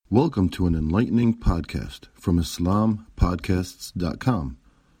Welcome to an enlightening podcast from islampodcasts.com.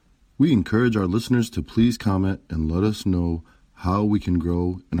 We encourage our listeners to please comment and let us know how we can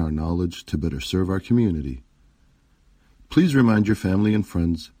grow in our knowledge to better serve our community. Please remind your family and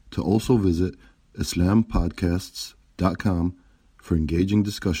friends to also visit islampodcasts.com for engaging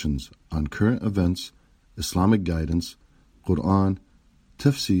discussions on current events, Islamic guidance, Quran,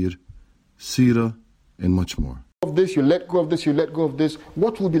 tafsir, seerah, and much more. Of this, you let go of this, you let go of this,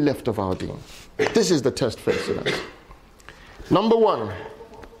 what will be left of our deen? This is the test facing us. Number one,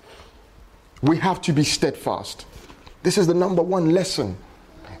 we have to be steadfast. This is the number one lesson.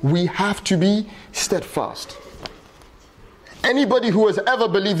 We have to be steadfast. Anybody who has ever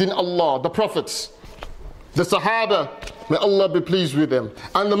believed in Allah, the prophets, the Sahaba, may Allah be pleased with them,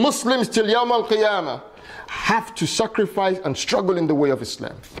 and the Muslims till Yawm al-Qiyamah, have to sacrifice and struggle in the way of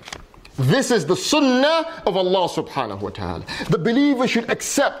Islam. This is the sunnah of Allah subhanahu wa ta'ala. The believer should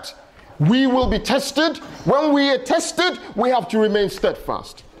accept we will be tested. When we are tested, we have to remain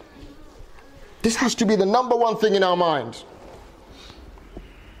steadfast. This has to be the number one thing in our minds.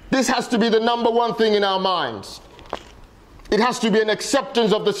 This has to be the number one thing in our minds. It has to be an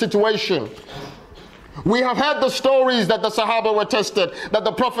acceptance of the situation. We have heard the stories that the Sahaba were tested, that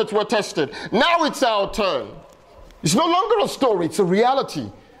the prophets were tested. Now it's our turn. It's no longer a story, it's a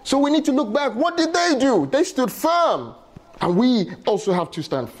reality. So we need to look back. What did they do? They stood firm. And we also have to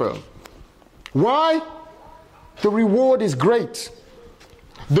stand firm. Why? The reward is great.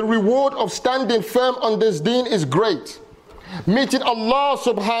 The reward of standing firm on this deen is great. Meeting Allah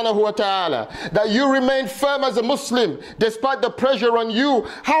subhanahu wa ta'ala, that you remain firm as a Muslim despite the pressure on you.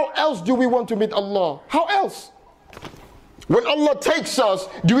 How else do we want to meet Allah? How else? When Allah takes us,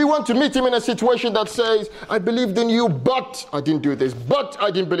 do we want to meet Him in a situation that says, I believed in you, but I didn't do this, but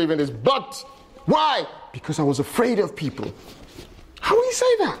I didn't believe in this, but. Why? Because I was afraid of people. How will you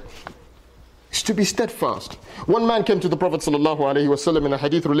say that? It's to be steadfast. One man came to the Prophet ﷺ in a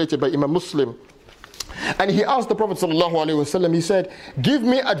hadith related by Imam Muslim. And he asked the Prophet ﷺ, he said, give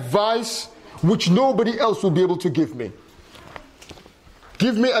me advice which nobody else will be able to give me.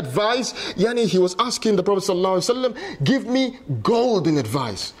 Give me advice. He was asking the Prophet ﷺ, give me golden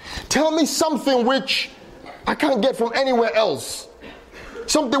advice. Tell me something which I can't get from anywhere else.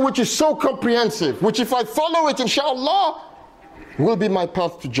 Something which is so comprehensive, which if I follow it, inshallah, will be my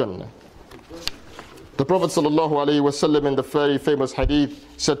path to Jannah. The Prophet ﷺ in the very famous hadith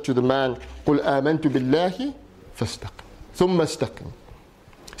said to the man, قُلْ آمَنْتُ بِاللَّهِ فَاسْتَقِمْ ثُمَّ اسْتَقِمْ.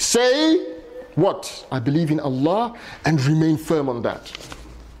 Say what? I believe in Allah, and remain firm on that.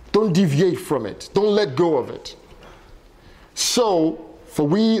 Don't deviate from it. Don't let go of it. So, for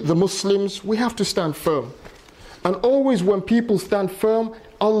we, the Muslims, we have to stand firm. And always when people stand firm,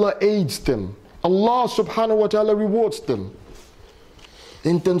 Allah aids them. Allah subhanahu wa ta'ala rewards them.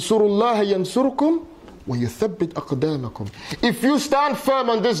 إِن تَنْصُرُوا اللَّهَ يَنْصُرُكُمْ وَيُثَبِّتْ أَقْدَامَكُمْ. If you stand firm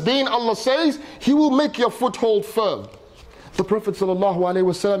on this deen, Allah says, He will make your foothold firm. The Prophet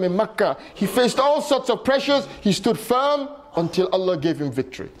ﷺ in Mecca, he faced all sorts of pressures. He stood firm until Allah gave him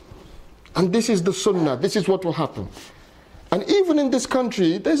victory. And this is the sunnah. This is what will happen. And even in this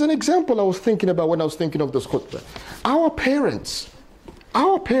country, there's an example I was thinking about when I was thinking of this khutbah. Our parents,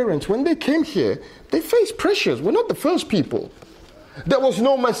 when they came here, they faced pressures. We're not the first people. There was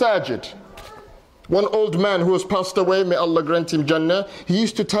no masajid. One old man who has passed away, may Allah grant him Jannah, he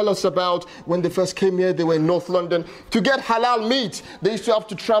used to tell us about when they first came here, they were in North London. To get halal meat, they used to have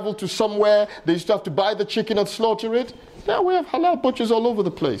to travel to somewhere. They used to have to buy the chicken and slaughter it. Now we have halal butchers all over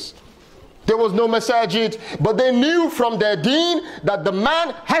the place. There was no masajid, but they knew from their deen that the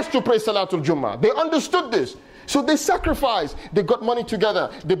man has to pray Salatul Jummah. They understood this. So they sacrificed. They got money together.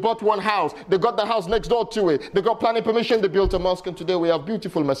 They bought one house. They got the house next door to it. They got planning permission. They built a mosque, and today we have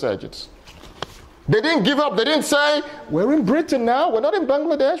beautiful masajids. They didn't give up. They didn't say, we're in Britain now. We're not in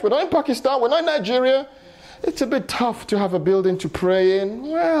Bangladesh. We're not in Pakistan. We're not in Nigeria. It's a bit tough to have a building to pray in.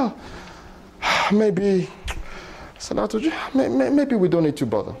 Well, maybe we don't need to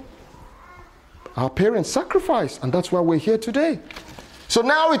bother. Our parents sacrificed, and that's why we're here today. So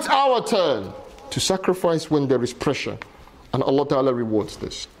now it's our turn to sacrifice when there is pressure, and Allah Ta'ala rewards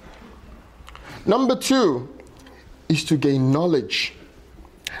this. Number 2 is to gain knowledge.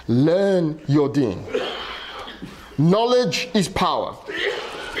 Learn your deen. Knowledge is power.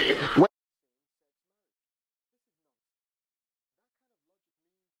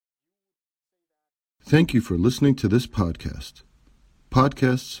 Thank you for listening to this podcast.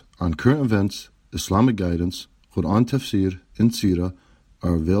 Podcasts on current events, Islamic guidance, Quran tafsir, and seerah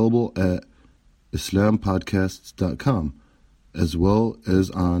are available at islampodcasts.com as well as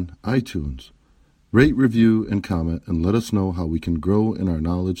on iTunes. Rate, review, and comment, and let us know how we can grow in our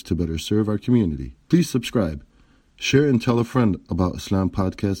knowledge to better serve our community. Please subscribe. Share and tell a friend about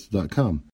IslamPodcasts.com.